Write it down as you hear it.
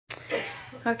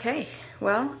Okay,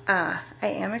 well, I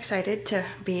am excited to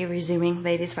be resuming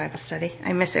Ladies Bible Study.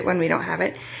 I miss it when we don't have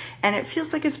it, and it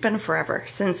feels like it's been forever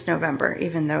since November,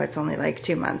 even though it's only like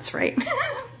 2 months, right?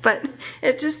 But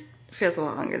it just feels a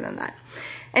lot longer than that.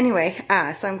 Anyway,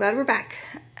 so I'm glad we're back.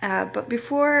 But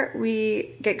before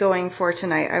we get going for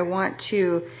tonight, I want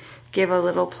to give a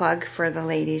little plug for the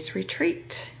Ladies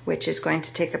Retreat, which is going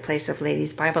to take the place of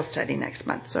Ladies Bible Study next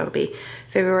month. So it'll be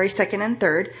February 2nd and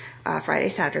 3rd, Friday,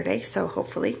 Saturday. So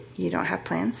hopefully you don't have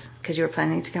plans because you were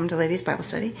planning to come to Ladies Bible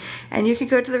Study and you could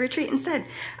go to the retreat instead.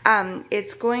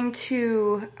 It's going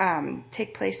to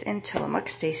take place in Tillamook.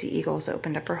 Stacy Eagles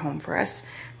opened up her home for us,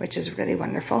 which is really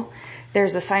wonderful.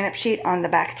 There's a sign-up sheet on the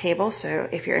back table, so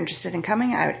if you're interested in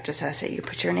coming, I would just ask that you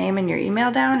put your name and your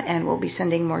email down, and we'll be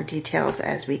sending more details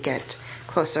as we get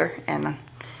closer. And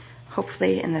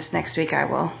hopefully in this next week, I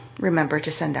will remember to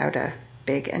send out a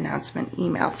big announcement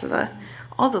email to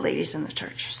all the ladies in the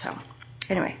church. So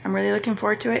anyway, I'm really looking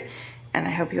forward to it, and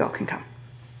I hope you all can come.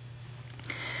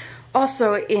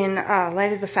 Also, in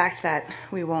light of the fact that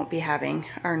we won't be having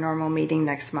our normal meeting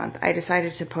next month, I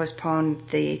decided to postpone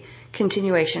the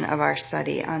continuation of our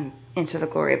study on Into the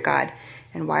Glory of God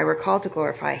and why we're called to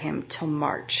glorify Him till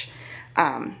March.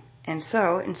 And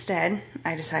so instead,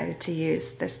 I decided to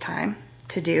use this time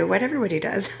to do what everybody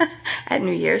does at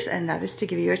New Year's, and that is to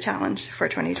give you a challenge for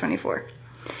 2024.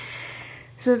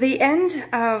 So the end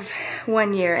of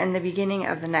one year and the beginning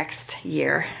of the next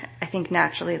year, I think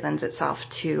naturally lends itself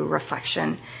to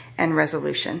reflection and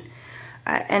resolution.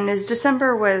 And as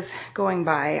December was going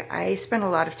by, I spent a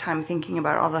lot of time thinking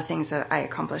about all the things that I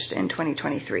accomplished in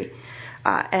 2023.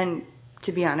 And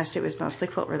to be honest, it was mostly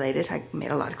quilt related. I made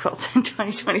a lot of quilts in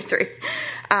 2023.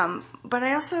 But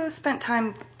I also spent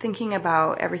time thinking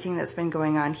about everything that's been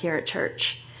going on here at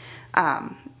church.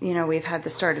 We've had the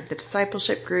start of the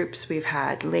discipleship groups. We've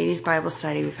had Ladies Bible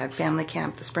Study. We've had Family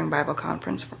Camp, the Spring Bible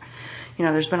Conference.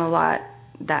 There's been a lot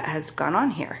that has gone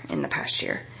on here in the past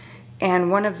year.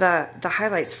 And one of the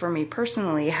highlights for me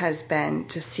personally has been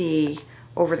to see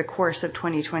over the course of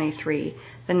 2023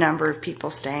 the number of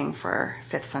people staying for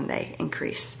Fifth Sunday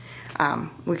increase.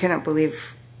 We couldn't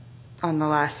believe on the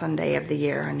last Sunday of the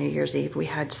year, on New Year's Eve, we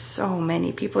had so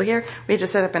many people here. We had to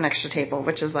set up an extra table,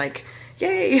 which is like,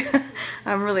 yay!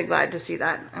 I'm really glad to see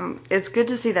that. It's good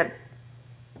to see that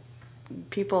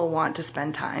people want to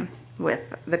spend time with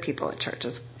the people at church.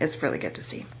 It's really good to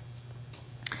see.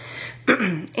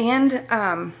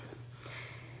 And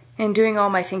in doing all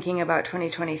my thinking about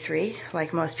 2023,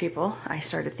 like most people, I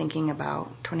started thinking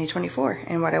about 2024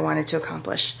 and what I wanted to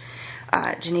accomplish.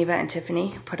 Geneva and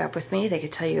Tiffany put up with me. They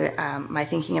could tell you my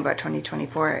thinking about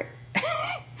 2024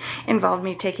 involved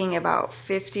me taking about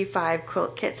 55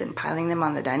 quilt kits and piling them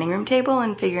on the dining room table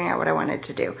and figuring out what I wanted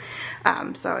to do.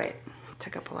 So it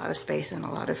took up a lot of space and a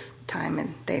lot of time,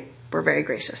 and they were very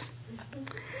gracious.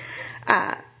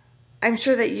 I'm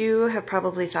sure that you have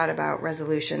probably thought about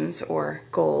resolutions or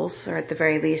goals, or at the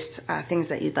very least, things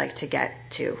that you'd like to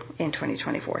get to in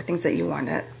 2024, things that you want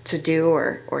to do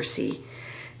or see.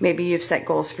 Maybe you've set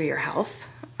goals for your health,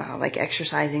 like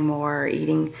exercising more or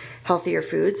eating healthier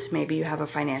foods. Maybe you have a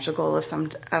financial goal of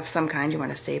some kind. You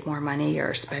want to save more money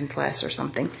or spend less or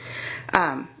something.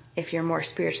 If you're more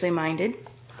spiritually minded,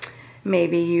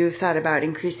 maybe you've thought about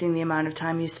increasing the amount of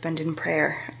time you spend in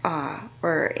prayer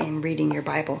or in reading your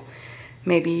Bible.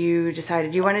 Maybe you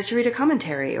decided you wanted to read a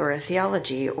commentary or a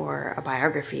theology or a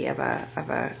biography of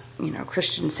a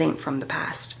Christian saint from the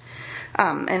past.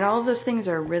 And all of those things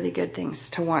are really good things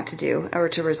to want to do or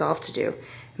to resolve to do.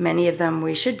 Many of them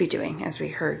we should be doing, as we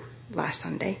heard last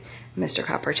Sunday. Mr.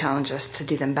 Copper challenged us to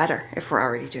do them better if we're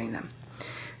already doing them.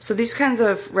 So these kinds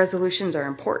of resolutions are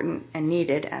important and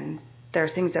needed, and they're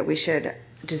things that we should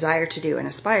desire to do and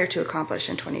aspire to accomplish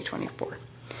in 2024.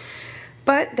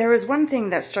 But there was one thing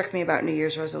that struck me about New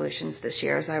Year's resolutions this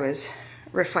year as I was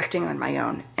reflecting on my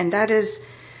own, and that is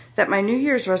that my New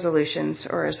Year's resolutions,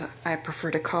 or as I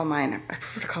prefer to call mine, I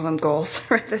prefer to call them goals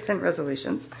rather than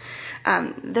resolutions,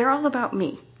 they're all about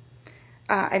me.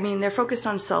 They're focused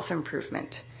on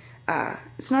self-improvement.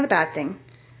 It's not a bad thing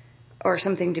or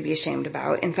something to be ashamed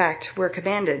about. In fact, we're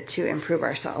commanded to improve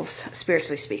ourselves,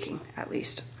 spiritually speaking, at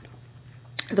least.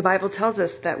 The Bible tells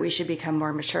us that we should become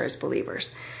more mature as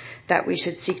believers, that we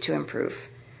should seek to improve.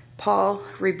 Paul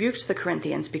rebuked the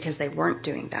Corinthians because they weren't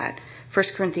doing that. 1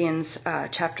 Corinthians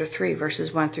chapter 3,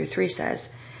 verses 1 through 3 says,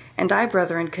 "And I,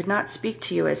 brethren, could not speak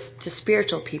to you as to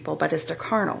spiritual people, but as to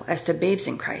carnal, as to babes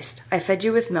in Christ. I fed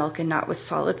you with milk and not with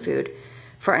solid food,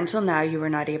 for until now you were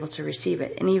not able to receive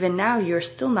it. And even now you are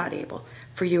still not able,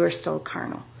 for you are still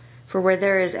carnal. For where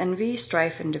there is envy,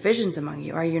 strife, and divisions among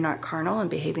you, are you not carnal and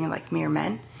behaving like mere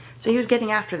men? So he was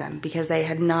getting after them because they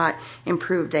had not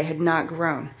improved, they had not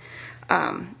grown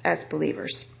as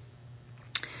believers.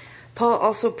 Paul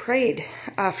also prayed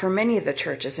for many of the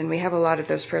churches, and we have a lot of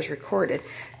those prayers recorded,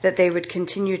 that they would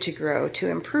continue to grow, to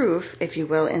improve, if you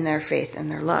will, in their faith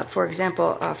and their love. For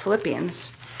example,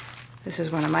 Philippians, this is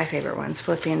one of my favorite ones,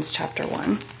 Philippians chapter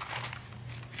 1.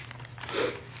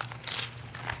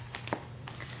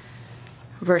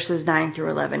 Verses 9 through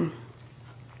 11.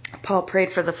 Paul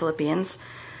prayed for the Philippians,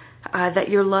 that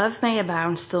your love may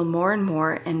abound still more and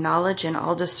more in knowledge and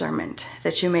all discernment,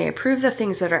 that you may approve the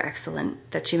things that are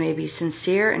excellent, that you may be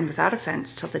sincere and without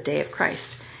offense till the day of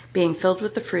Christ, being filled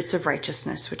with the fruits of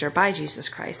righteousness which are by Jesus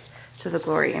Christ, to the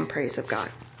glory and praise of God.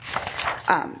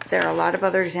 There are a lot of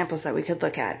other examples that we could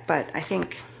look at, but I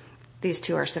think these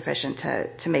two are sufficient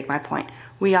to make my point.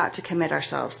 We ought to commit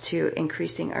ourselves to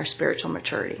increasing our spiritual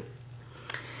maturity.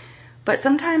 But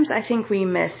sometimes I think we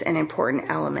miss an important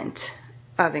element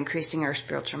of increasing our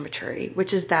spiritual maturity,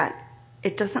 which is that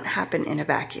it doesn't happen in a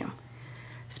vacuum.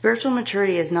 Spiritual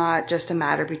maturity is not just a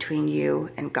matter between you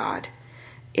and God.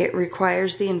 It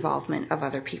requires the involvement of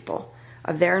other people,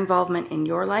 of their involvement in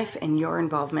your life and your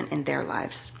involvement in their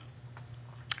lives.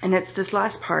 And it's this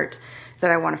last part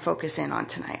that I want to focus in on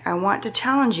tonight. I want to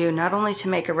challenge you not only to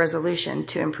make a resolution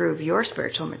to improve your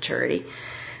spiritual maturity,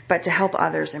 but to help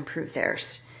others improve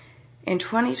theirs. In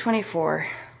 2024,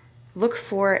 look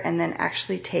for and then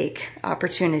actually take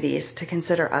opportunities to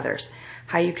consider others,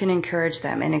 how you can encourage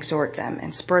them and exhort them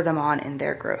and spur them on in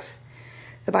their growth.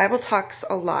 The Bible talks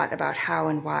a lot about how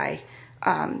and why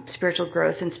spiritual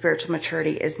growth and spiritual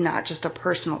maturity is not just a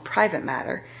personal, private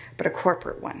matter, but a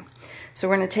corporate one. So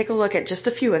we're going to take a look at just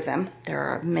a few of them. There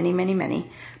are many, many,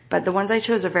 many, but the ones I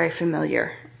chose are very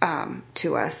familiar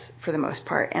to us for the most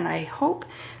part, and I hope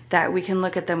that we can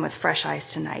look at them with fresh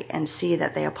eyes tonight and see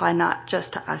that they apply not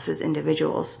just to us as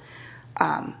individuals,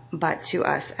 but to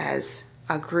us as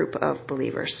a group of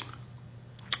believers.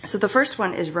 So the first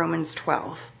one is Romans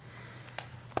 12.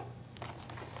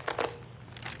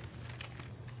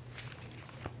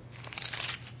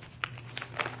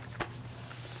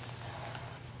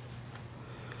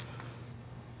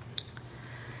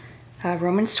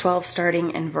 Romans 12,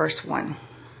 starting in verse 1.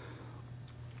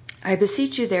 I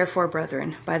beseech you therefore,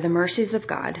 brethren, by the mercies of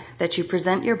God, that you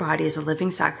present your bodies a living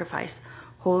sacrifice,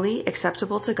 holy,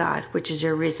 acceptable to God, which is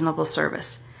your reasonable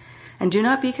service. And do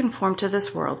not be conformed to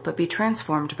this world, but be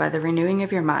transformed by the renewing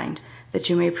of your mind, that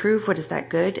you may prove what is that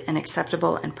good and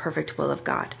acceptable and perfect will of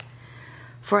God.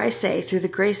 For I say, through the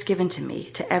grace given to me,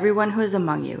 to everyone who is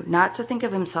among you, not to think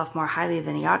of himself more highly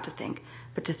than he ought to think,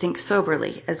 but to think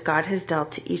soberly, as God has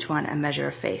dealt to each one a measure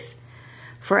of faith.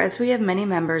 For as we have many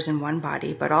members in one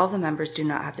body, but all the members do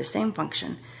not have the same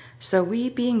function, so we,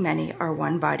 being many, are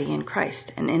one body in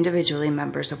Christ, and individually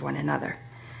members of one another.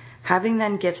 Having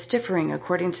then gifts differing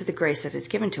according to the grace that is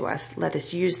given to us, let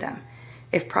us use them.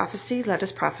 If prophecy, let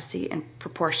us prophesy in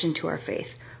proportion to our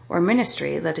faith. Or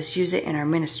ministry, let us use it in our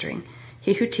ministering.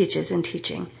 He who teaches in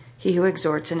teaching. He who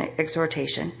exhorts in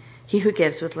exhortation. He who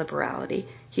gives with liberality.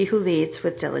 He who leads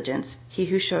with diligence. He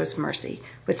who shows mercy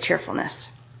with cheerfulness.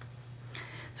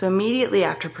 So immediately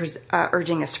after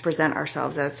urging us to present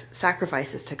ourselves as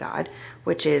sacrifices to God,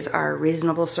 which is our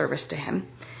reasonable service to Him,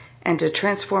 and to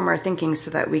transform our thinking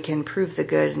so that we can prove the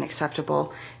good and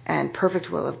acceptable and perfect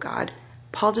will of God,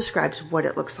 Paul describes what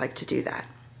it looks like to do that.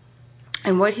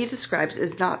 And what he describes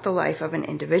is not the life of an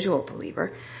individual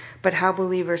believer, but how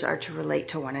believers are to relate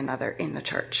to one another in the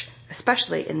church,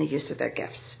 especially in the use of their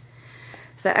gifts.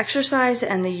 The exercise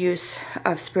and the use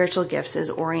of spiritual gifts is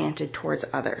oriented towards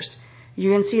others.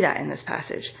 You can see that in this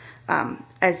passage.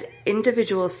 As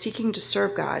individuals seeking to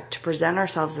serve God, to present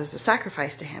ourselves as a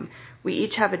sacrifice to Him, we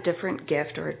each have a different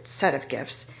gift or set of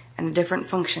gifts and a different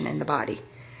function in the body.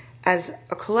 As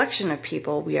a collection of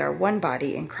people, we are one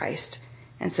body in Christ,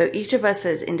 and so each of us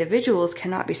as individuals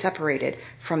cannot be separated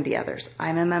from the others.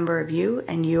 I'm a member of you,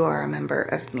 and you are a member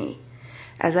of me.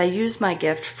 As I use my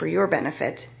gift for your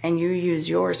benefit, and you use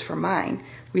yours for mine,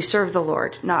 we serve the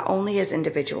Lord, not only as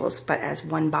individuals, but as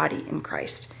one body in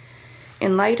Christ.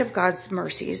 In light of God's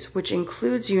mercies, which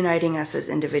includes uniting us as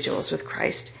individuals with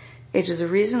Christ, it is a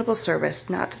reasonable service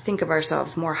not to think of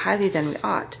ourselves more highly than we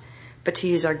ought, but to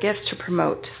use our gifts to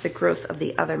promote the growth of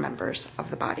the other members of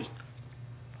the body.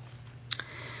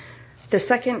 The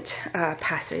second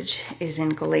passage is in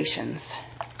Galatians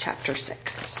chapter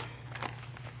 6.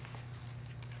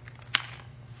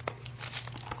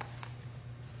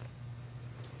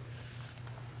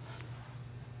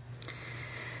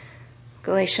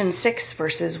 Galatians 6,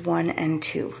 verses 1 and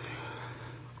 2.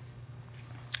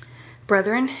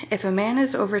 Brethren, if a man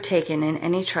is overtaken in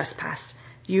any trespass,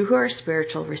 You who are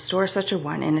spiritual, restore such a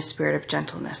one in a spirit of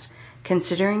gentleness,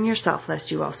 considering yourself,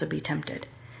 lest you also be tempted.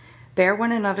 Bear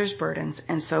one another's burdens,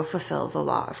 and so fulfill the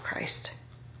law of Christ.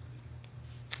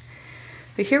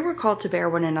 But here we're called to bear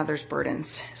one another's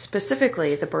burdens,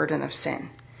 specifically the burden of sin.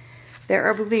 There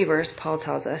are believers, Paul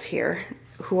tells us here,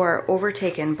 who are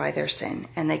overtaken by their sin,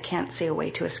 and they can't see a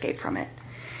way to escape from it.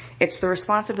 It's the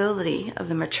responsibility of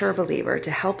the mature believer to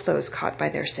help those caught by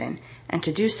their sin, and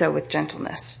to do so with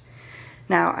gentleness.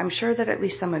 Now, I'm sure that at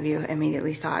least some of you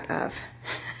immediately thought of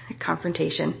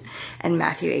confrontation and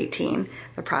Matthew 18,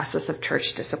 the process of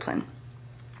church discipline.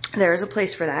 There is a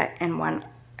place for that, and one,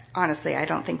 honestly, I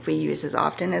don't think we use as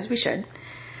often as we should.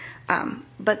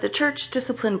 But the church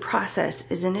discipline process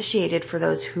is initiated for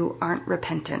those who aren't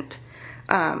repentant.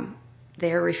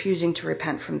 They are refusing to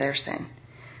repent from their sin.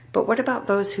 But what about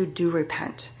those who do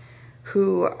repent,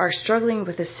 who are struggling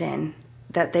with a sin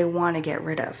that they want to get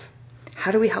rid of?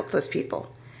 How do we help those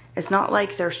people? It's not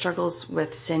like their struggles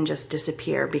with sin just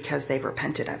disappear because they've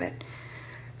repented of it.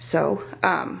 So,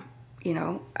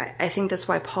 I think that's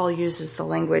why Paul uses the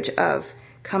language of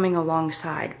coming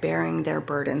alongside, bearing their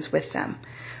burdens with them.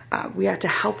 We have to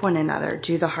help one another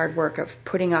do the hard work of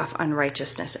putting off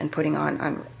unrighteousness and putting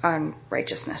on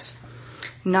unrighteousness.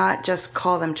 Not just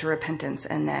call them to repentance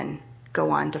and then go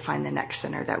on to find the next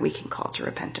sinner that we can call to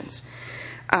repentance.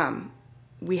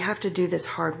 We have to do this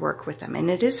hard work with them. And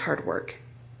it is hard work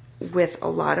with a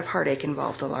lot of heartache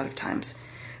involved a lot of times.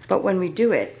 But when we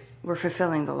do it, we're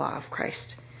fulfilling the law of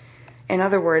Christ. In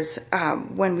other words,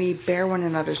 when we bear one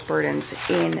another's burdens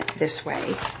in this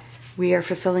way, we are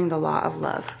fulfilling the law of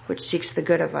love, which seeks the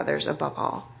good of others above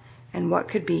all. And what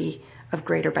could be of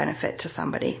greater benefit to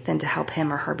somebody than to help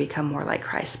him or her become more like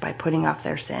Christ by putting off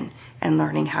their sin and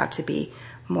learning how to be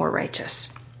more righteous?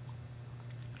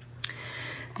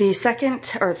 The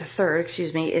third,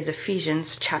 is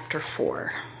Ephesians chapter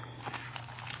 4.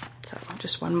 So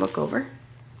just one book over.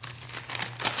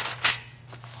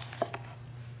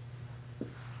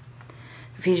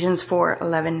 Ephesians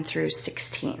 4:11 through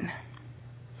 16.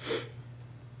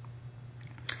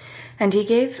 And he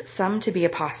gave some to be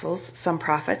apostles, some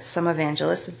prophets, some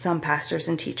evangelists, and some pastors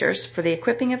and teachers, for the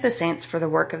equipping of the saints for the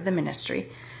work of the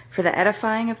ministry, for the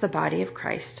edifying of the body of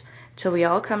Christ, till we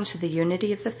all come to the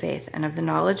unity of the faith and of the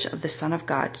knowledge of the Son of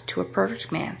God, to a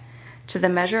perfect man, to the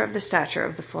measure of the stature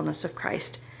of the fullness of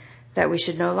Christ, that we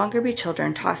should no longer be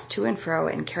children tossed to and fro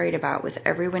and carried about with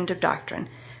every wind of doctrine,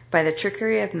 by the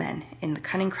trickery of men, in the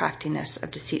cunning craftiness of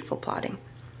deceitful plotting.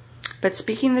 But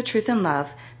speaking the truth in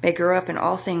love, may grow up in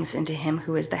all things into him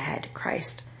who is the head,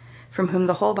 Christ, from whom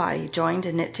the whole body, joined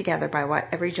and knit together by what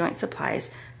every joint supplies,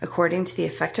 according to the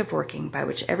effective working by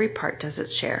which every part does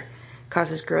its share,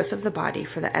 causes growth of the body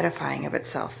for the edifying of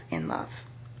itself in love.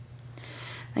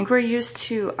 I think we're used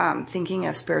to thinking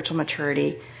of spiritual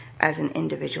maturity as an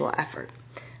individual effort.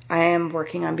 I am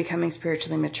working on becoming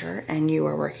spiritually mature, and you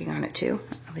are working on it too.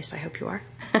 At least I hope you are.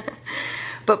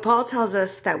 But Paul tells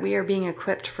us that we are being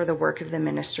equipped for the work of the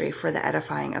ministry, for the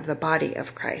edifying of the body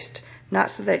of Christ,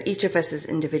 not so that each of us as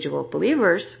individual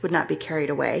believers would not be carried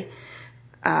away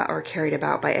or carried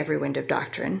about by every wind of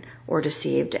doctrine or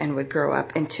deceived and would grow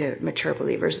up into mature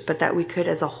believers, but that we could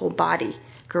as a whole body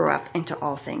grow up into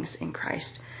all things in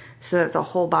Christ, so that the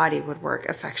whole body would work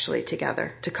effectually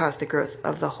together to cause the growth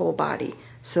of the whole body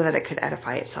so that it could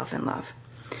edify itself in love.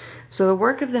 So the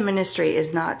work of the ministry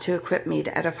is not to equip me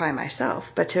to edify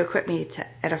myself, but to equip me to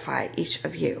edify each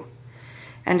of you.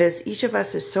 And as each of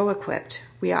us is so equipped,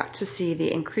 we ought to see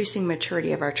the increasing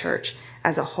maturity of our church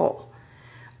as a whole.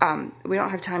 We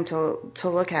don't have time to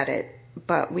look at it,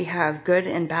 but we have good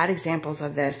and bad examples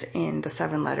of this in the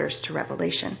 7 letters to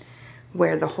Revelation,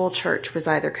 where the whole church was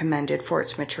either commended for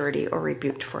its maturity or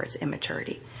rebuked for its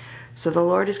immaturity. So the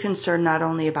Lord is concerned not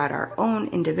only about our own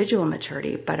individual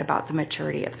maturity, but about the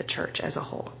maturity of the church as a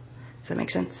whole. Does that make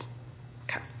sense?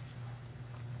 Okay.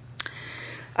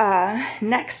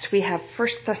 Next, we have 1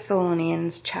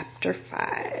 Thessalonians chapter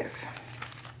 5.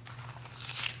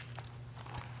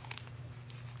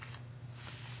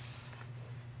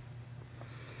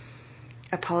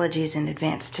 Apologies in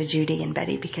advance to Judy and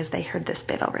Betty because they heard this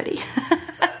bit already.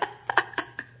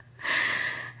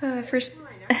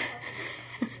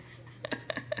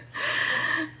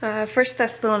 First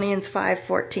Thessalonians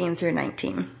 5:14 through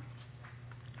 19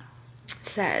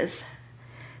 says,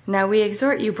 Now we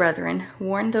exhort you, brethren,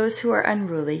 warn those who are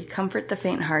unruly, comfort the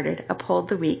faint-hearted, uphold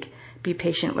the weak, be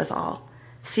patient with all.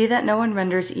 See that no one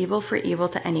renders evil for evil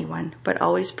to anyone, but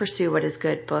always pursue what is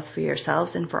good both for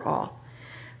yourselves and for all.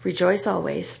 Rejoice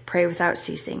always, pray without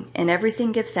ceasing, in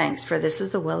everything give thanks, for this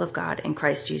is the will of God in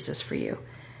Christ Jesus for you.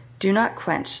 Do not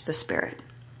quench the Spirit.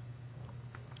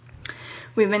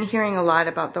 We've been hearing a lot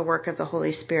about the work of the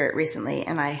Holy Spirit recently,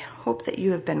 and I hope that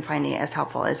you have been finding it as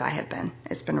helpful as I have been.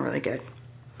 It's been really good.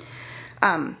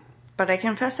 But I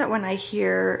confess that when I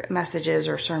hear messages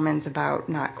or sermons about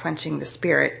not quenching the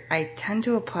Spirit, I tend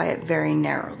to apply it very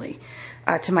narrowly,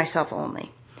 to myself only.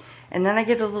 And then I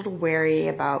get a little wary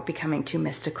about becoming too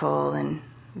mystical and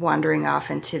wandering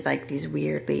off into like these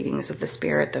weird leadings of the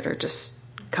Spirit that are just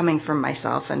coming from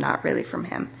myself and not really from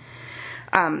Him.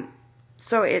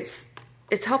 So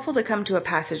it's helpful to come to a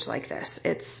passage like this.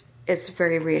 It's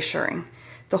very reassuring.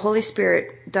 The Holy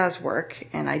Spirit does work,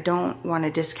 and I don't want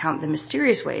to discount the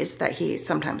mysterious ways that He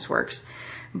sometimes works.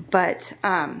 But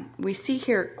we see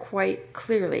here quite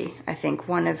clearly, I think,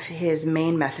 one of His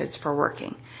main methods for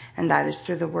working, and that is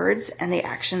through the words and the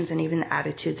actions and even the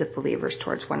attitudes of believers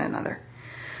towards one another.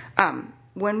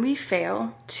 When we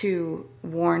fail to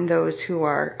warn those who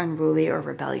are unruly or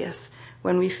rebellious,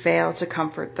 when we fail to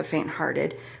comfort the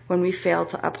faint-hearted, when we fail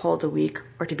to uphold the weak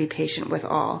or to be patient with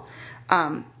all,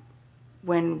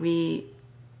 when we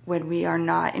are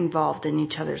not involved in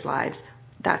each other's lives,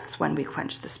 that's when we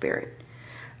quench the Spirit.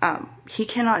 He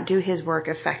cannot do His work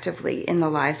effectively in the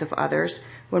lives of others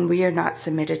when we are not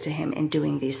submitted to Him in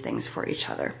doing these things for each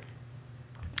other.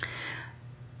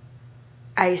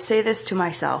 I say this to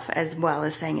myself as well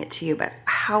as saying it to you, but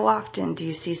how often do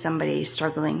you see somebody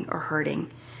struggling or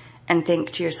hurting and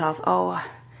think to yourself, oh,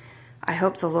 I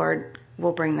hope the Lord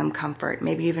will bring them comfort.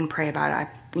 Maybe even pray about it.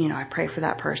 I pray for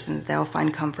that person that they'll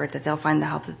find comfort, that they'll find the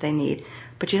help that they need.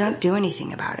 But you don't do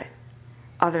anything about it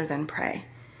other than pray.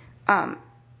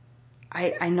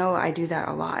 I know I do that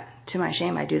a lot. To my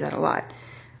shame, I do that a lot.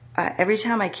 Every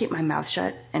time I keep my mouth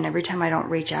shut and every time I don't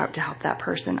reach out to help that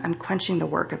person, I'm quenching the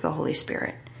work of the Holy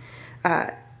Spirit.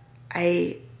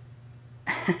 The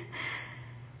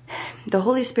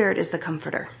Holy Spirit is the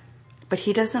comforter. But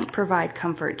He doesn't provide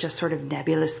comfort just sort of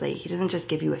nebulously. He doesn't just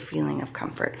give you a feeling of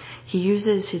comfort. He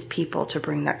uses His people to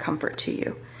bring that comfort to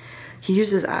you. He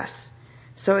uses us.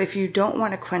 So if you don't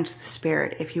want to quench the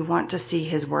Spirit, if you want to see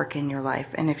His work in your life,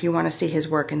 and if you want to see His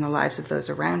work in the lives of those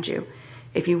around you,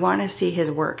 if you want to see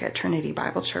His work at Trinity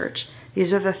Bible Church,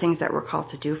 these are the things that we're called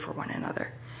to do for one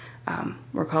another.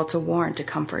 We're called to warn, to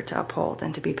comfort, to uphold,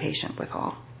 and to be patient with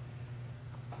all.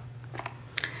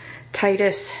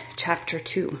 Titus chapter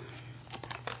 2.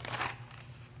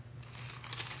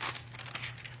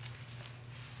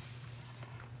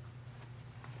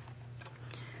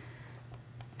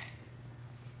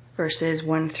 Verses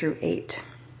 1 through 8.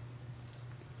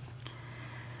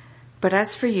 But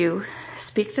as for you,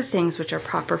 speak the things which are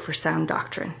proper for sound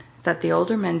doctrine, that the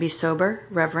older men be sober,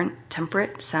 reverent,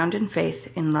 temperate, sound in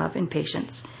faith, in love, and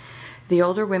patience. The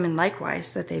older women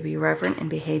likewise, that they be reverent in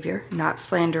behavior, not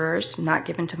slanderers, not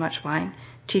given to much wine,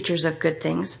 teachers of good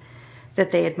things, that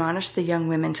they admonish the young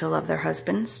women to love their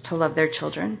husbands, to love their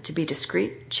children, to be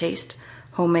discreet, chaste,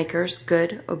 homemakers,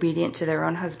 good, obedient to their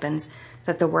own husbands,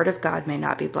 that the word of God may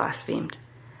not be blasphemed.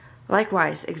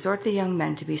 Likewise, exhort the young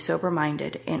men to be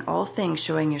sober-minded, in all things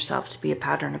showing yourself to be a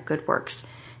pattern of good works,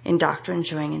 in doctrine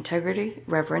showing integrity,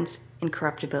 reverence,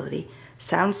 incorruptibility,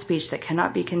 sound speech that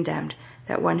cannot be condemned,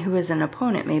 that one who is an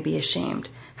opponent may be ashamed,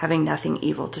 having nothing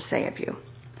evil to say of you.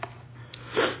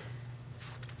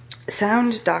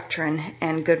 Sound doctrine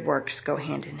and good works go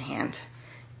hand in hand.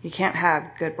 You can't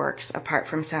have good works apart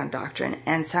from sound doctrine,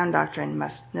 and sound doctrine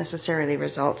must necessarily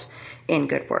result in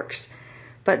good works.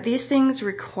 But these things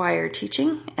require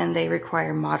teaching, and they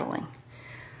require modeling.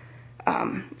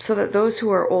 So that those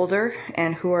who are older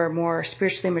and who are more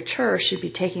spiritually mature should be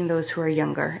taking those who are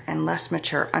younger and less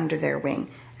mature under their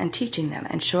wing and teaching them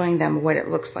and showing them what it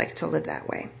looks like to live that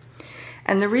way.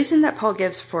 And the reason that Paul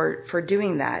gives for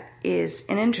doing that is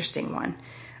an interesting one.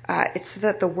 It's so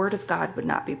that the word of God would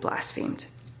not be blasphemed.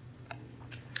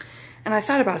 And I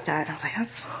thought about that. I was like,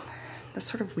 that's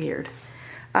sort of weird.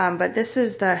 But this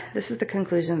is the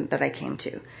conclusion that I came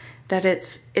to, that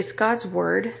it's God's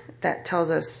word that tells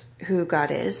us who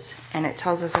God is, and it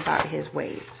tells us about His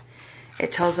ways.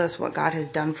 It tells us what God has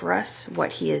done for us,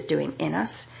 what He is doing in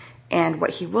us, and what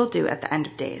He will do at the end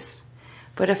of days.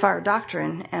 But if our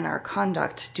doctrine and our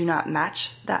conduct do not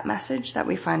match that message that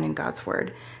we find in God's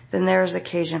word, then there is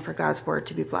occasion for God's word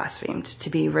to be blasphemed, to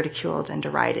be ridiculed and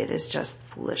derided as just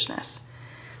foolishness.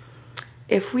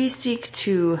 If we seek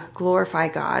to glorify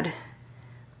God,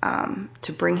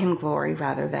 to bring Him glory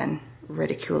rather than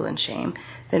ridicule and shame,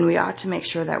 then we ought to make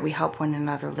sure that we help one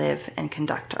another live and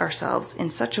conduct ourselves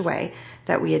in such a way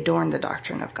that we adorn the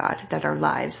doctrine of God, that our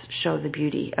lives show the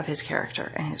beauty of His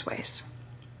character and His ways.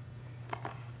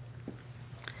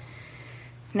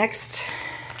 Next,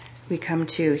 we come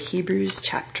to Hebrews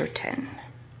chapter 10.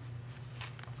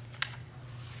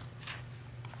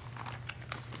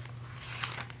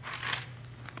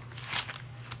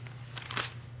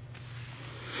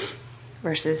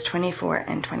 verses 24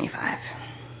 and 25.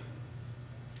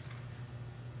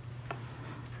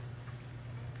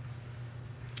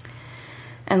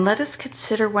 And let us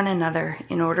consider one another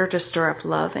in order to stir up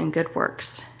love and good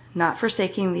works, not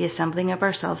forsaking the assembling of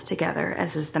ourselves together,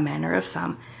 as is the manner of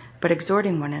some, but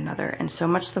exhorting one another, and so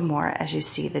much the more as you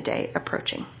see the day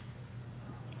approaching.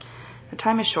 The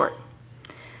time is short.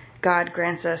 God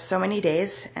grants us so many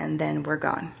days, and then we're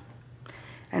gone.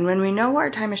 And when we know our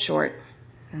time is short,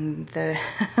 and the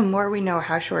more we know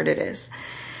how short it is,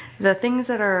 the things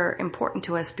that are important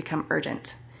to us become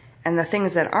urgent, and the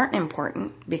things that aren't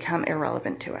important become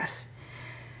irrelevant to us.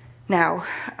 Now,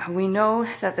 we know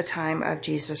that the time of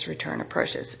Jesus' return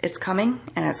approaches. It's coming,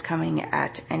 and it's coming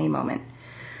at any moment.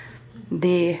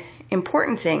 The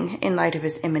important thing in light of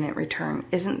his imminent return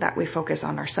isn't that we focus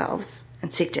on ourselves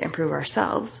and seek to improve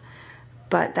ourselves,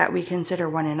 but that we consider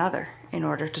one another in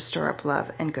order to stir up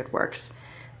love and good works,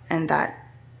 and that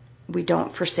we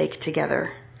don't forsake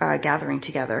gathering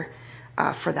together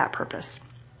for that purpose.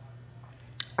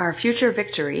 Our future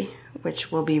victory, which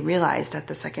will be realized at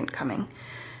the second coming,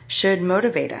 should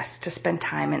motivate us to spend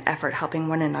time and effort helping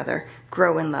one another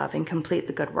grow in love and complete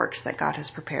the good works that God has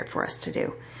prepared for us to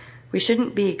do. We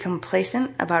shouldn't be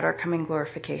complacent about our coming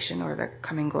glorification or the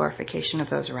coming glorification of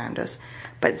those around us,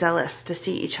 but zealous to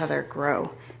see each other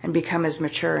grow and become as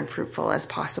mature and fruitful as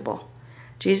possible.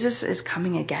 Jesus is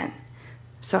coming again.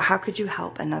 So how could you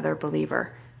help another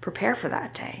believer prepare for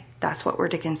that day? That's what we're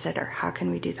to consider. How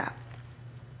can we do that?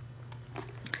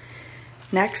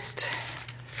 Next,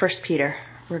 1 Peter.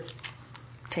 We're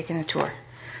taking a tour.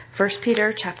 1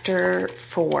 Peter chapter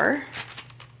 4,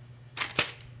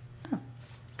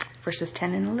 verses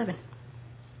 10 and 11.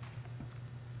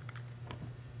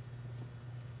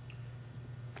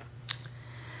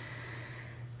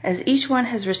 As each one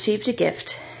has received a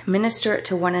gift, minister it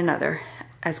to one another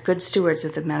as good stewards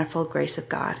of the manifold grace of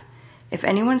God. If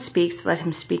anyone speaks, let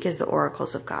him speak as the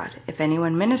oracles of God. If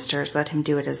anyone ministers, let him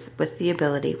do it with the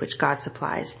ability which God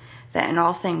supplies, that in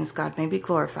all things God may be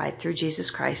glorified through Jesus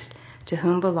Christ, to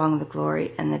whom belong the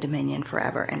glory and the dominion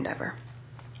forever and ever.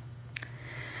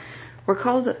 We're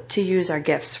called to use our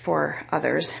gifts for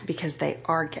others because they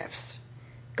are gifts.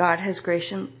 God has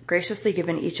graciously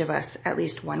given each of us at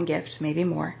least one gift, maybe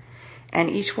more, and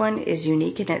each one is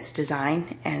unique in its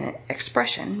design and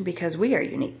expression because we are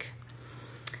unique.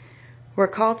 We're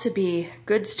called to be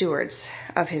good stewards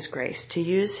of his grace, to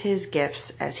use his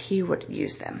gifts as he would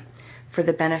use them for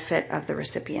the benefit of the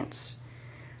recipients.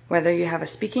 Whether you have a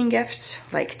speaking gift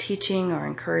like teaching or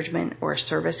encouragement, or a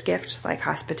service gift like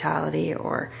hospitality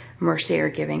or mercy or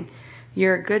giving,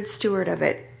 you're a good steward of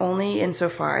it only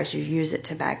insofar as you use it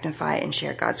to magnify and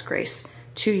share God's grace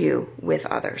to you with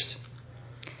others.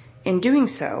 In doing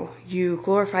so, you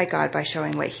glorify God by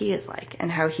showing what he is like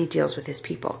and how he deals with his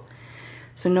people.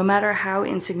 So no matter how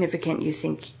insignificant you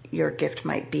think your gift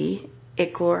might be,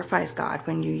 it glorifies God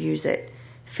when you use it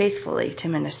faithfully to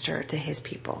minister to his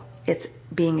people. It's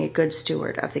being a good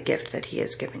steward of the gift that he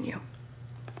has given you.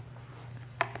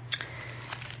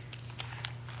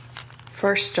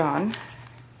 1 John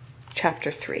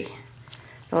chapter 3.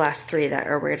 The last three that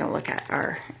we're going to look at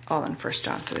are all in 1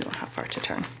 John, so we won't have far to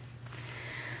turn.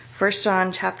 1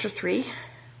 John chapter 3,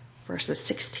 verses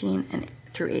 16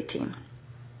 through 18.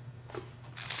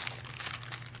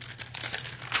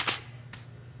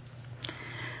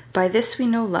 By this we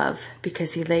know love,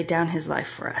 because he laid down his life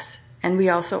for us, and we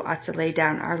also ought to lay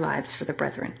down our lives for the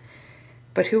brethren.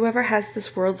 But whoever has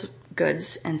this world's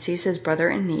goods and sees his brother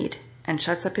in need and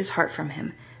shuts up his heart from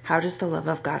him, how does the love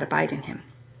of God abide in him?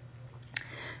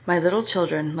 My little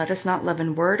children, let us not love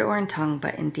in word or in tongue,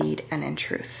 but in deed and in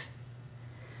truth.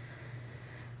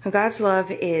 Now, God's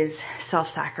love is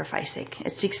self-sacrificing.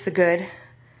 It seeks the good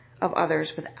of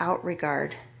others without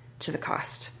regard to the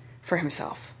cost for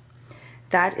himself.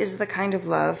 That is the kind of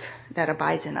love that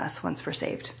abides in us once we're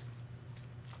saved.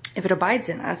 If it abides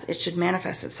in us, it should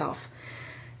manifest itself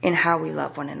in how we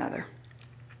love one another.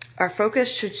 Our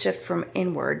focus should shift from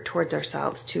inward towards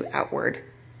ourselves to outward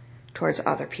towards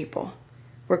other people.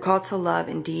 We're called to love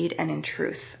in deed and in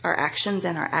truth. Our actions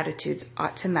and our attitudes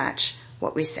ought to match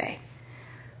what we say.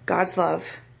 God's love,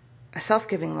 a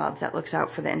self-giving love that looks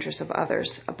out for the interests of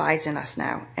others, abides in us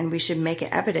now, and we should make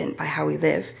it evident by how we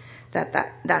live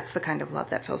that's the kind of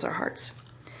love that fills our hearts.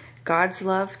 God's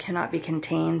love cannot be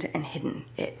contained and hidden.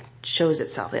 It shows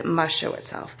itself. It must show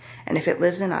itself. And if it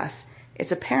lives in us,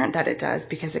 it's apparent that it does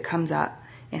because it comes up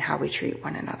in how we treat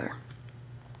one another.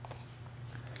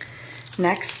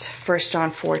 Next, 1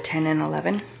 John 4, 10 and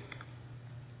 11.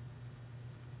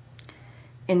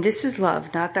 And this is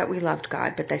love, not that we loved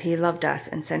God, but that he loved us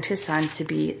and sent his Son to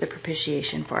be the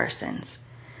propitiation for our sins.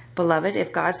 Beloved,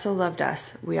 if God so loved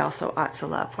us, we also ought to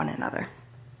love one another.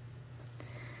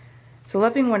 So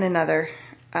loving one another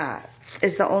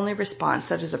is the only response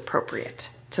that is appropriate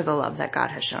to the love that God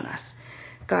has shown us.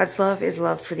 God's love is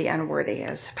love for the unworthy,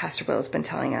 as Pastor Will has been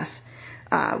telling us.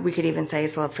 We could even say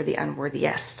it's love for the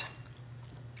unworthiest.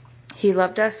 He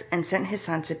loved us and sent his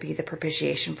son to be the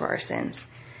propitiation for our sins.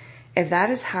 If that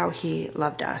is how he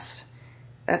loved us,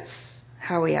 that's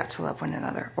how we ought to love one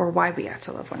another, or why we ought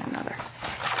to love one another.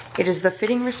 It is the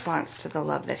fitting response to the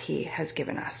love that he has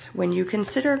given us. When you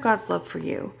consider God's love for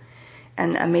you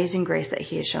and amazing grace that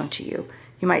he has shown to you,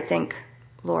 you might think,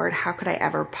 Lord, how could I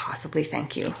ever possibly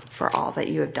thank you for all that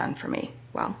you have done for me?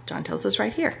 Well, John tells us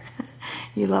right here.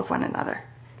 You love one another.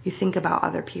 You think about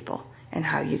other people and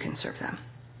how you can serve them.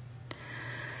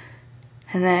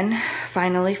 And then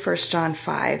finally, 1 John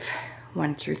 5,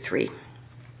 1 through 3.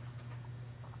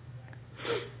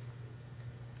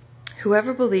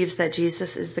 Whoever believes that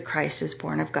Jesus is the Christ is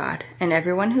born of God, and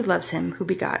everyone who loves him who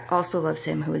begot also loves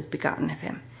him who is begotten of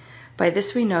him. By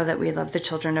this we know that we love the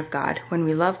children of God, when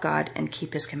we love God and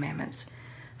keep his commandments.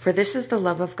 For this is the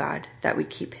love of God, that we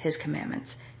keep his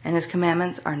commandments, and his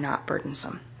commandments are not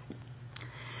burdensome.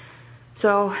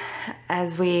 So,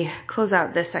 as we close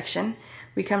out this section,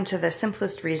 we come to the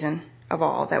simplest reason of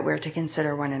all that we're to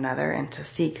consider one another and to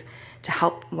seek to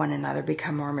help one another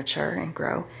become more mature and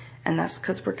grow, and that's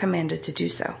because we're commanded to do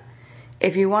so.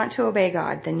 If you want to obey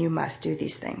God, then you must do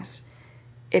these things.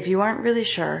 If you aren't really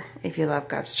sure if you love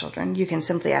God's children, you can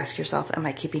simply ask yourself, am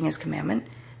I keeping his commandment?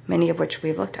 Many of which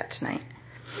we've looked at tonight.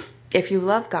 If you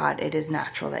love God, it is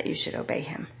natural that you should obey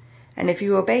him. And if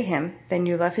you obey him, then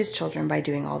you love his children by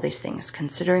doing all these things,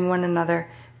 considering one another,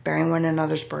 bearing one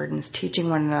another's burdens, teaching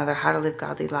one another how to live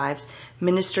godly lives,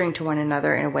 ministering to one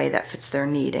another in a way that fits their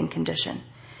need and condition.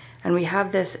 And we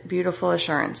have this beautiful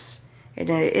assurance. It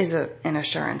is an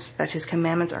assurance that his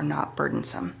commandments are not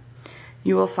burdensome.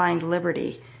 You will find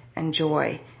liberty and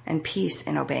joy and peace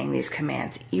in obeying these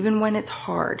commands, even when it's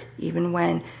hard, even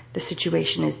when the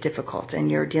situation is difficult and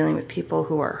you're dealing with people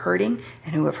who are hurting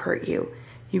and who have hurt you.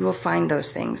 You will find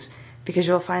those things because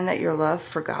you'll find that your love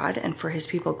for God and for his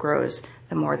people grows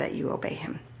the more that you obey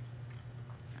him.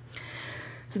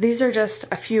 So these are just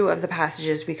a few of the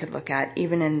passages we could look at.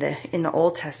 Even in the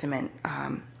Old Testament,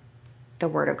 the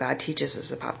Word of God teaches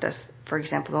us about this. For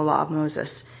example, the law of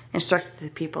Moses instructed the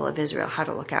people of Israel how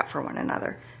to look out for one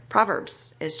another.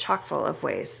 Proverbs is chock full of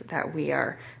ways that we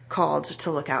are called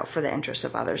to look out for the interests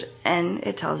of others, and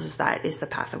it tells us that is the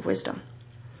path of wisdom.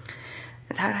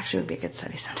 That actually would be a good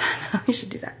study sometime. We should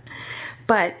do that.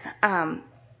 But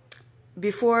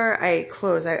before I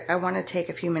close, I want to take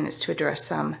a few minutes to address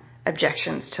some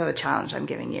objections to the challenge I'm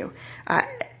giving you,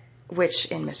 which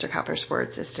in Mr. Cowper's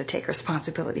words is to take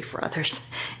responsibility for others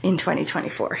in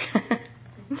 2024.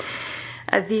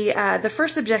 The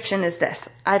first objection is this: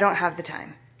 I don't have the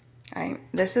time. Right?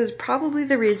 This is probably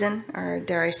the reason, or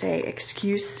dare I say,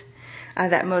 excuse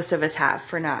that most of us have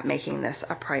for not making this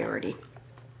a priority.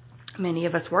 Many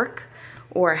of us work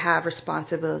or have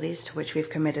responsibilities to which we've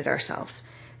committed ourselves,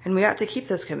 and we ought to keep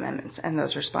those commitments and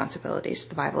those responsibilities.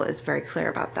 The Bible is very clear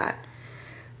about that.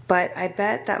 But I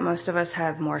bet that most of us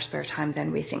have more spare time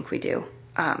than we think we do.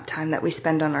 Time that we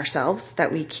spend on ourselves,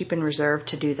 that we keep in reserve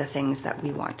to do the things that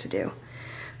we want to do.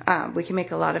 We can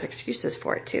make a lot of excuses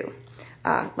for it too.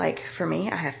 Like for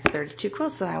me, I have 32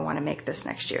 quilts that I want to make this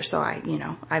next year. So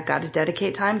I've got to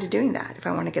dedicate time to doing that if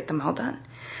I want to get them all done.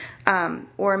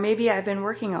 Or maybe I've been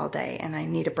working all day and I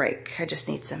need a break. I just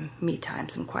need some me time,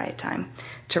 some quiet time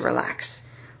to relax.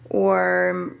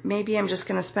 Or maybe I'm just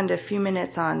going to spend a few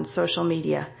minutes on social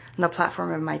media on the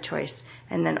platform of my choice.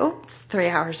 And then, 3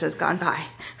 hours has gone by,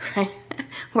 right?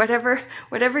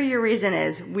 Whatever your reason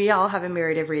is, we all have a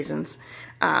myriad of reasons,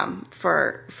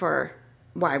 for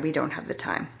why we don't have the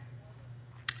time.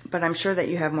 But I'm sure that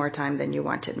you have more time than you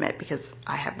want to admit, because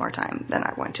I have more time than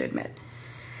I want to admit.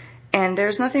 And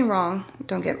there's nothing wrong,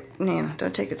 don't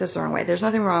take it this the wrong way. There's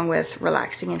nothing wrong with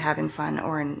relaxing and having fun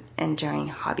or enjoying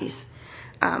hobbies.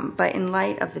 But in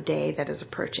light of the day that is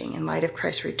approaching, in light of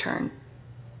Christ's return,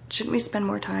 shouldn't we spend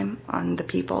more time on the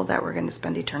people that we're going to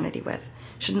spend eternity with?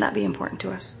 Shouldn't that be important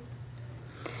to us?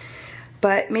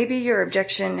 But maybe your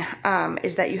objection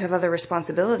is that you have other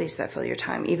responsibilities that fill your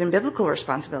time, even biblical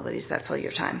responsibilities that fill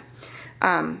your time.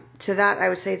 To that, I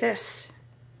would say this,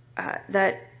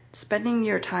 that spending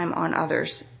your time on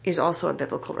others is also a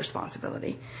biblical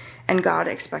responsibility, and God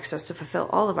expects us to fulfill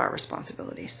all of our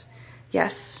responsibilities.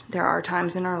 Yes, there are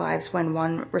times in our lives when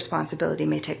one responsibility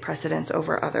may take precedence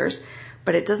over others,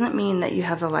 but it doesn't mean that you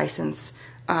have the license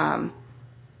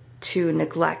to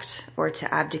neglect or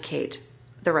to abdicate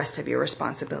the rest of your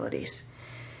responsibilities.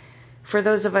 For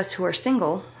those of us who are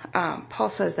single, Paul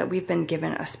says that we've been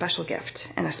given a special gift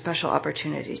and a special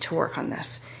opportunity to work on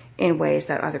this in ways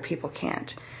that other people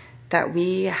can't. That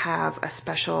we have a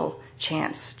special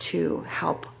chance to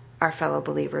help our fellow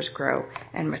believers grow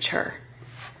and mature.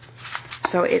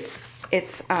 So it's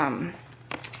time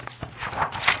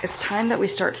that we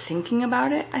start thinking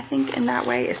about it, I think, in that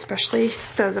way, especially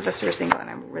those of us who are single, and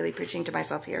I'm really preaching to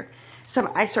myself here. So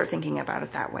I start thinking about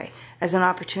it that way, as an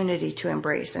opportunity to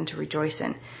embrace and to rejoice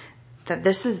in, that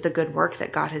this is the good work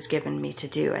that God has given me to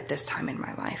do at this time in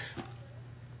my life.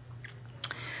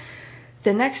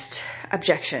 The next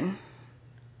objection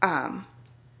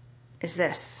is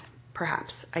this,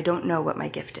 perhaps: I don't know what my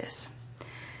gift is.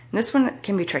 And this one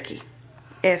can be tricky.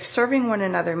 If serving one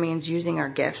another means using our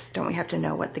gifts, don't we have to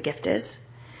know what the gift is?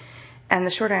 And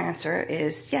the shorter answer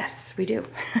is yes, we do.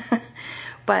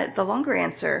 But the longer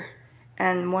answer,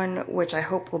 and one which I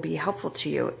hope will be helpful to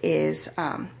you, is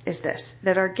this: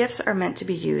 that our gifts are meant to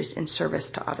be used in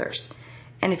service to others.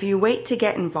 And if you wait to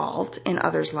get involved in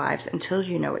others' lives until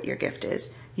you know what your gift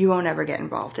is, you won't ever get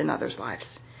involved in others'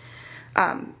 lives,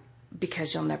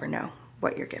 because you'll never know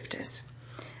what your gift is.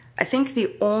 I think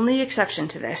the only exception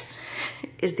to this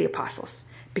is the apostles,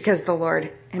 because the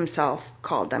Lord himself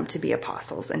called them to be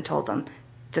apostles and told them,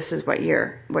 this is what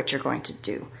you're going to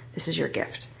do. This is your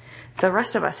gift. The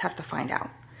rest of us have to find out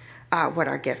what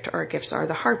our gifts are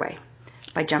the hard way,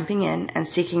 by jumping in and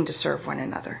seeking to serve one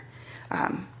another.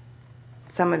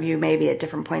 Some of you may be at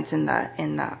different points in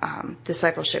the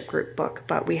discipleship group book,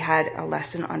 but we had a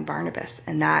lesson on Barnabas,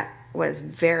 and that was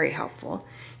very helpful.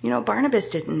 Barnabas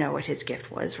didn't know what his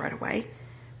gift was right away,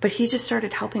 but he just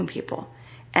started helping people.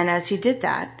 And as he did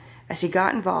that, as he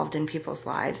got involved in people's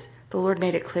lives, the Lord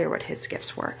made it clear what his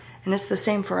gifts were. And it's the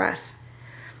same for us.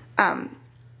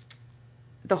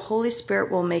 The Holy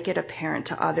Spirit will make it apparent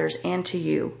to others and to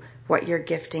you what your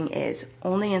gifting is,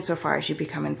 only insofar as you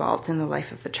become involved in the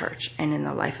life of the church and in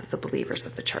the life of the believers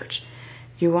of the church.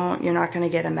 You're not going to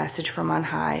get a message from on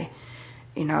high,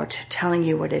 telling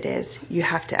you what it is. You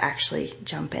have to actually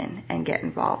jump in and get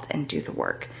involved and do the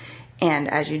work. And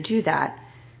as you do that,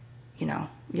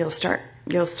 you'll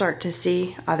start to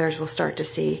see, others will start to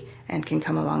see, and can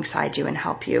come alongside you and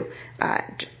help you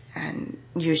and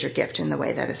use your gift in the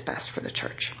way that is best for the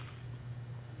church.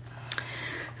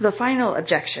 The final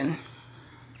objection: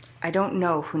 I don't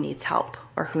know who needs help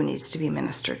or who needs to be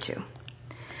ministered to.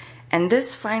 And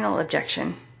this final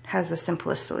objection has the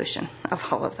simplest solution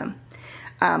of all of them.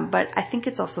 But I think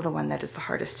it's also the one that is the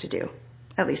hardest to do,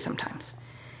 at least sometimes.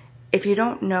 If you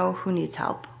don't know who needs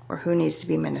help or who needs to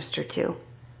be ministered to,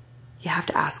 you have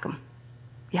to ask them.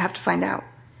 You have to find out.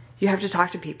 You have to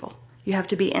talk to people. You have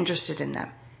to be interested in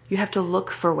them. You have to look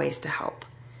for ways to help.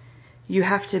 You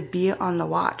have to be on the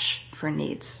watch for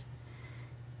needs.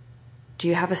 Do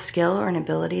you have a skill or an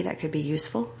ability that could be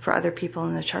useful for other people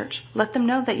in the church? Let them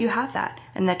know that you have that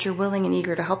and that you're willing and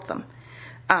eager to help them.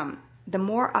 The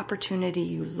more opportunity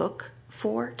you look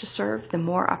for to serve, the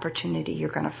more opportunity you're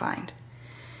going to find.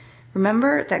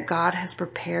 Remember that God has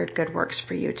prepared good works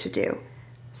for you to do.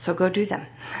 So go do them.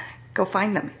 Go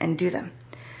find them and do them.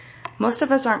 Most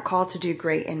of us aren't called to do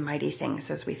great and mighty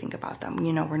things as we think about them.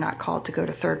 We're not called to go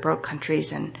to third world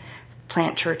countries and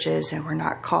plant churches, and we're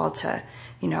not called to,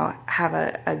 have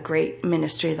a great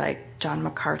ministry like John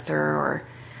MacArthur or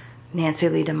Nancy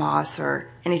Lee DeMoss or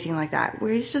anything like that.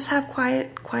 We just have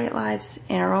quiet lives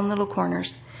in our own little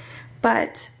corners.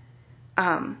 But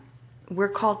we're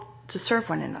called to serve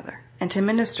one another and to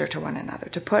minister to one another,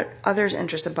 to put others'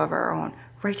 interests above our own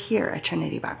right here at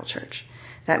Trinity Bible Church.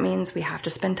 That means we have to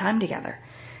spend time together.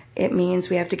 It means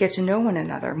we have to get to know one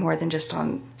another more than just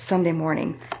on Sunday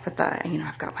morning with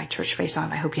I've got my church face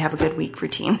on, I hope you have a good week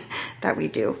routine that we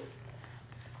do.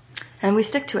 And we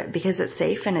stick to it because it's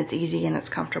safe and it's easy and it's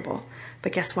comfortable.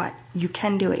 But guess what? You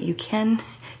can do it. You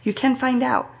can find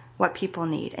out what people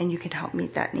need, and you can help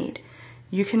meet that need.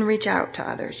 You can reach out to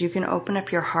others. You can open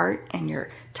up your heart and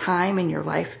your time and your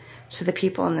life to the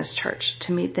people in this church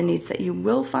to meet the needs that you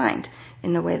will find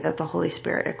in the way that the Holy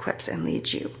Spirit equips and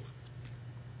leads you.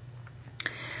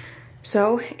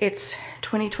 So it's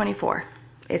 2024.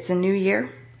 It's a new year,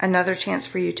 another chance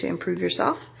for you to improve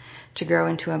yourself, to grow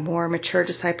into a more mature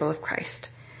disciple of Christ.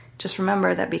 Just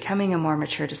remember that becoming a more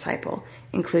mature disciple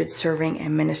includes serving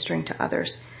and ministering to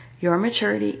others. Your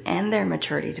maturity and their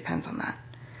maturity depends on that.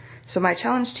 So my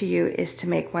challenge to you is to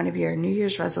make one of your New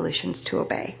Year's resolutions to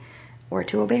obey, or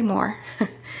to obey more,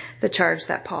 the charge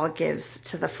that Paul gives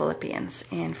to the Philippians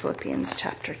in Philippians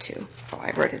chapter 2. Oh,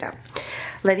 I wrote it out.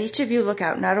 Let each of you look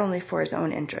out not only for his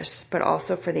own interests, but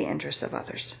also for the interests of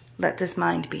others. Let this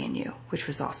mind be in you, which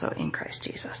was also in Christ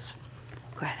Jesus.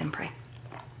 Go ahead and pray.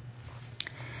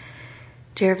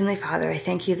 Dear Heavenly Father, I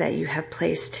thank you that you have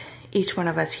placed each one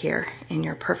of us here in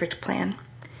your perfect plan,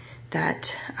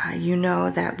 that you know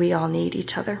that we all need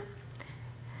each other.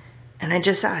 And I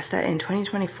just ask that in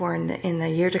 2024, in the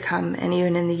year to come, and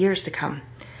even in the years to come,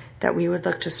 that we would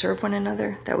look to serve one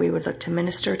another, that we would look to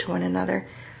minister to one another,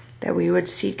 that we would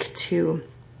seek to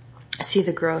see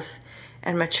the growth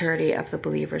and maturity of the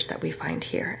believers that we find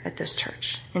here at this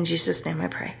church. In Jesus' name I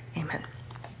pray. Amen.